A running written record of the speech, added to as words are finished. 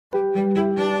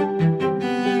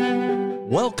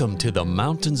Welcome to the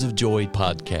Mountains of Joy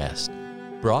podcast,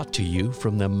 brought to you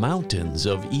from the mountains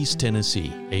of East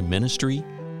Tennessee, a ministry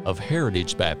of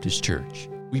Heritage Baptist Church.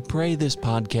 We pray this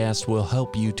podcast will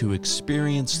help you to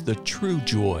experience the true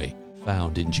joy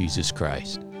found in Jesus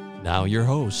Christ. Now your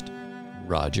host,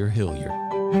 Roger Hilliard.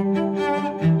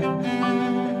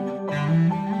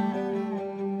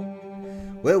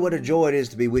 Well, what a joy it is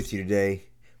to be with you today.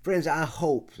 Friends, I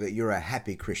hope that you're a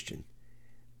happy Christian.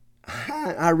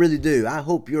 I really do. I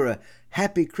hope you're a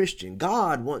happy Christian.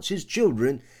 God wants His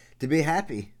children to be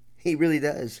happy. He really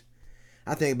does.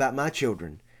 I think about my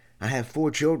children. I have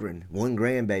 4 children, 1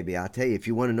 grandbaby. I'll tell you, if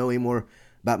you want to know any more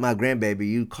about my grandbaby,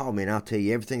 you call me and I'll tell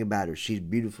you everything about her. She's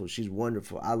beautiful. She's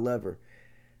wonderful. I love her.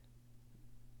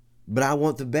 But I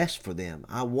want the best for them.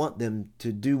 I want them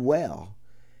to do well.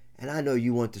 And I know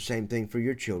you want the same thing for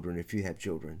your children if you have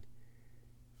children.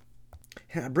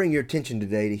 And I bring your attention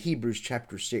today to Hebrews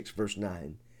chapter 6, verse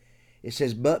 9. It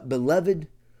says, "But, beloved,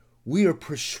 we are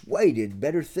persuaded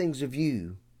better things of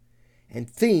you, and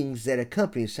things that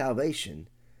accompany salvation,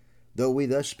 though we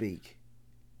thus speak."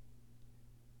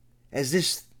 As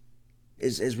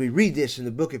we read this in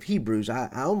the book of Hebrews, I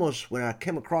almost, when I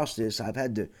came across this, I've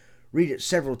had to read it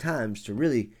several times to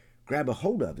really grab a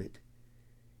hold of it.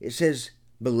 It says,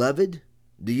 "Beloved,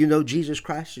 do you know Jesus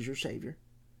Christ as your Savior?"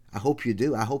 I hope you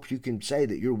do. I hope you can say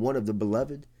that you're one of the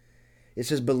beloved. It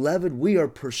says, "Beloved, we are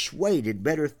persuaded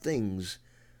better things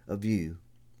of you."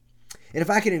 And if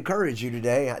I can encourage you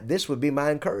today, this would be my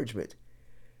encouragement.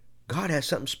 God has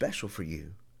something special for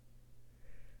you.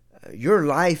 Your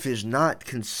life is not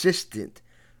consistent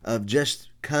of just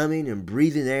coming and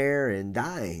breathing air and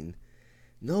dying.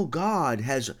 No, God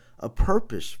has a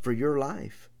purpose for your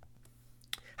life.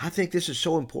 I think this is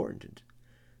so important.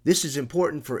 This is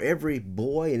important for every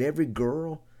boy and every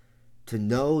girl to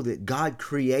know that God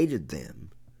created them.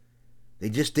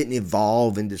 They just didn't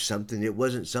evolve into something. It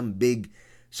wasn't some big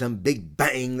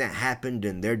bang that happened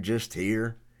and they're just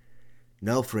here.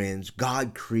 No, friends,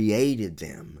 God created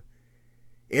them.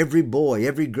 Every boy,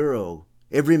 every girl,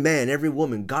 every man, every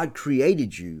woman, God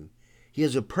created you. He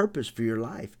has a purpose for your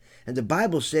life. And the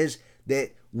Bible says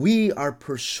that we are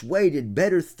persuaded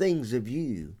better things of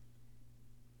you.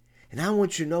 And I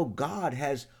want you to know God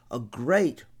has a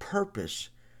great purpose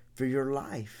for your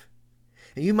life.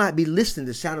 And you might be listening to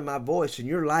the sound of my voice and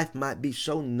your life might be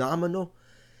so nominal.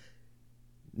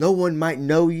 No one might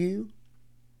know you.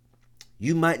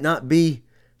 You might not be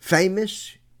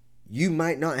famous. You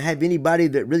might not have anybody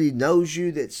that really knows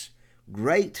you that's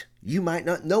great. You might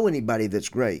not know anybody that's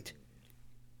great.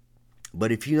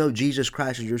 But if you know Jesus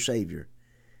Christ as your Savior,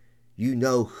 you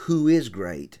know who is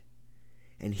great.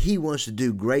 And He wants to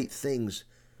do great things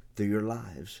through your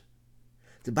lives.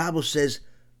 The Bible says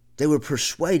they were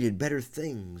persuaded better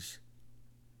things.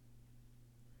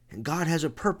 And God has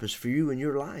a purpose for you in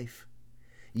your life.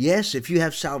 Yes, if you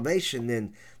have salvation,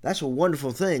 then that's a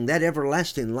wonderful thing. That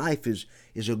everlasting life is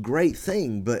a great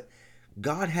thing. But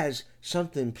God has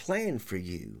something planned for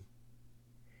you.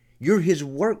 You're His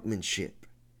workmanship.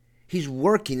 He's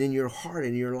working in your heart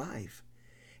and your life.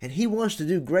 And He wants to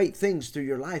do great things through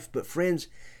your life. But friends,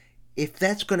 if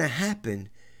that's going to happen,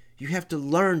 you have to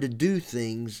learn to do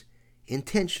things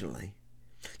intentionally.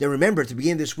 Now remember, at the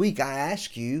beginning of this week,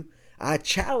 I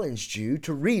challenged you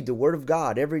to read the Word of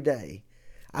God every day.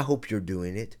 I hope you're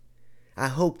doing it. I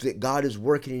hope that God is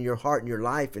working in your heart and your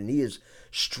life, and He is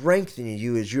strengthening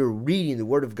you as you're reading the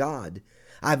Word of God.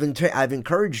 I've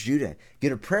encouraged you to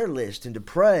get a prayer list and to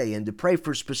pray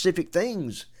for specific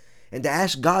things, and to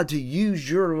ask God to use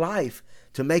your life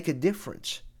to make a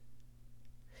difference.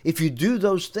 If you do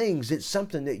those things, it's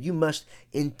something that you must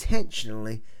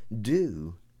intentionally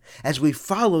do. As we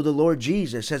follow the Lord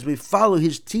Jesus, as we follow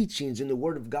His teachings in the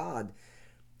Word of God,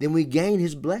 then we gain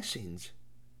His blessings.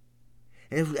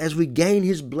 And as we gain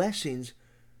His blessings,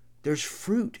 there's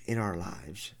fruit in our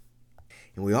lives.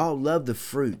 And we all love the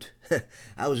fruit.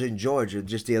 I was in Georgia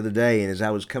just the other day, and as I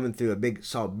was coming through,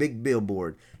 saw a big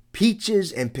billboard,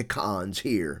 "Peaches and pecans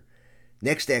here.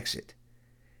 Next exit."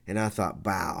 And I thought,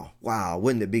 wow,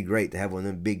 wouldn't it be great to have one of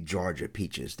them big Georgia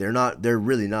peaches? They're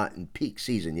really not in peak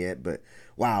season yet, but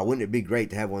wow, wouldn't it be great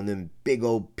to have one of them big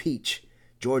old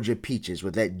Georgia peaches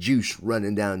with that juice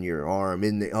running down your arm?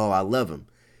 I love them.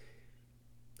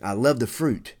 I love the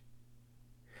fruit.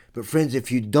 But friends,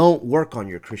 if you don't work on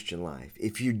your Christian life,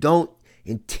 if you don't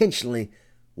intentionally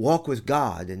walk with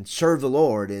God and serve the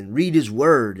Lord and read His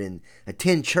Word and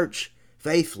attend church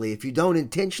faithfully, if you don't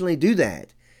intentionally do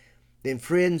that, then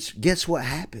friends, guess what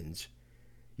happens?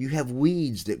 You have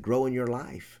weeds that grow in your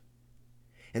life.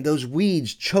 And those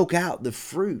weeds choke out the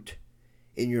fruit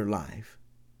in your life.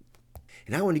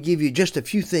 And I want to give you just a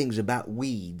few things about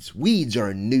weeds. Weeds are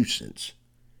a nuisance.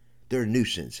 They're a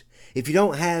nuisance. If you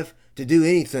don't have to do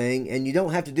anything, and you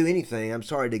don't have to do anything, I'm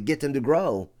sorry, to get them to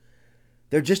grow,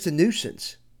 they're just a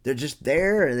nuisance. They're just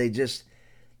there, and they just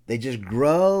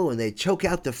grow, and they choke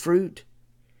out the fruit.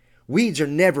 Weeds are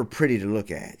never pretty to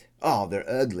look at. Oh, they're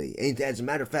ugly. And as a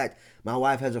matter of fact, my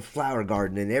wife has a flower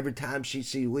garden, and every time she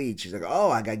sees weeds, she's like,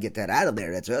 oh, I got to get that out of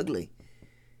there. That's ugly.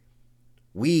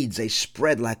 Weeds, they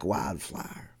spread like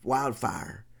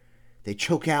wildfire. They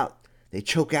choke out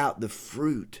the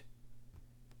fruit.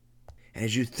 And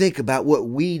as you think about what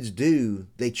weeds do,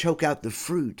 they choke out the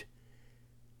fruit.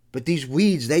 But these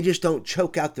weeds, they just don't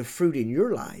choke out the fruit in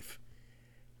your life.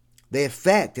 They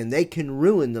affect and they can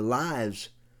ruin the lives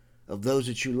of those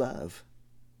that you love.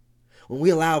 When we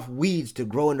allow weeds to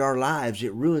grow into our lives,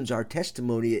 it ruins our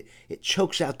testimony. It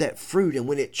chokes out that fruit. And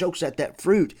when it chokes out that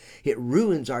fruit, it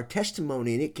ruins our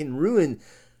testimony. And it can ruin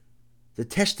the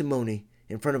testimony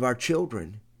in front of our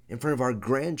children, in front of our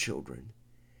grandchildren.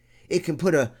 It can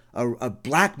put a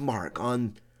black mark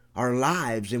on our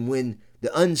lives. And when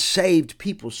the unsaved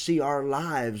people see our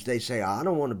lives, they say, I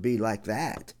don't want to be like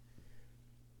that.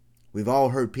 We've all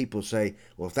heard people say,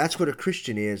 well, if that's what a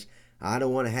Christian is, I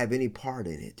don't want to have any part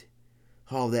in it.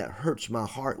 Oh, that hurts my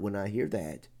heart when I hear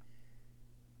that.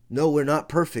 No, we're not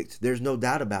perfect. There's no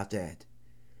doubt about that.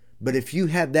 But if you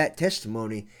have that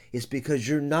testimony, it's because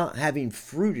you're not having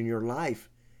fruit in your life.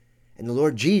 And the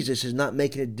Lord Jesus is not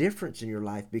making a difference in your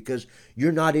life because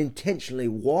you're not intentionally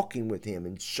walking with Him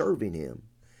and serving Him.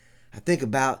 I think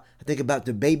about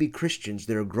the baby Christians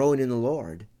that are growing in the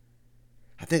Lord.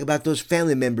 I think about those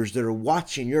family members that are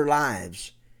watching your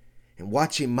lives and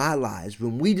watching my lives.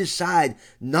 When we decide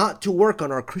not to work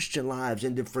on our Christian lives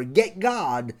and to forget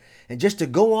God and just to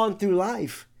go on through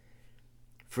life,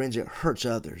 friends, it hurts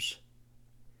others.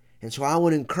 And so I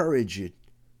want to encourage you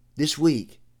this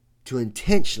week to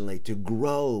intentionally to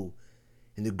grow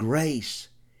in the grace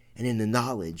and in the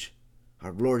knowledge of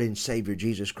our Lord and Savior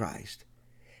Jesus Christ.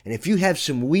 And if you have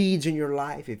some weeds in your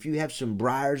life, if you have some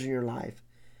briars in your life,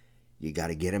 you got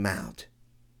to get them out.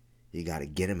 You got to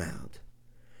get them out.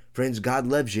 Friends, God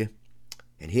loves you,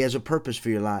 and He has a purpose for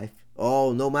your life.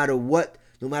 Oh, no matter what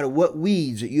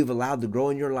weeds that you've allowed to grow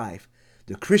in your life,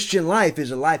 the Christian life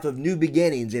is a life of new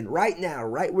beginnings. And right now,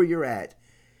 right where you're at,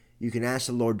 you can ask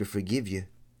the Lord to forgive you.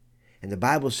 And the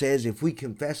Bible says if we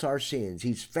confess our sins,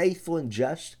 He's faithful and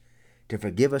just to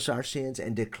forgive us our sins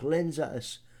and to cleanse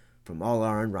us from all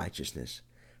our unrighteousness.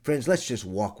 Friends, let's just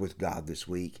walk with God this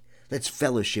week. Let's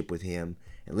fellowship with Him,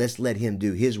 and let's let Him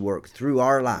do His work through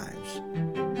our lives.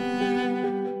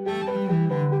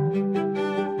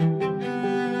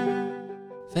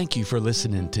 Thank you for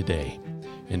listening today.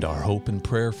 And our hope and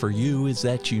prayer for you is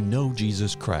that you know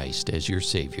Jesus Christ as your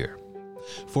Savior.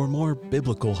 For more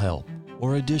biblical help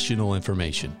or additional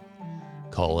information,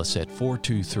 call us at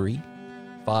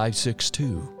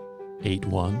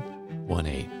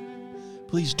 423-562-8118.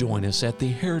 Please join us at the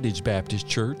Heritage Baptist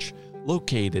Church,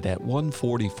 located at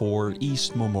 144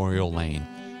 East Memorial Lane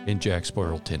in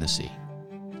Jacksboro, Tennessee.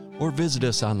 Or visit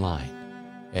us online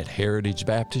at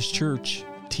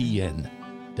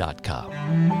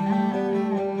heritagebaptistchurchtn.com.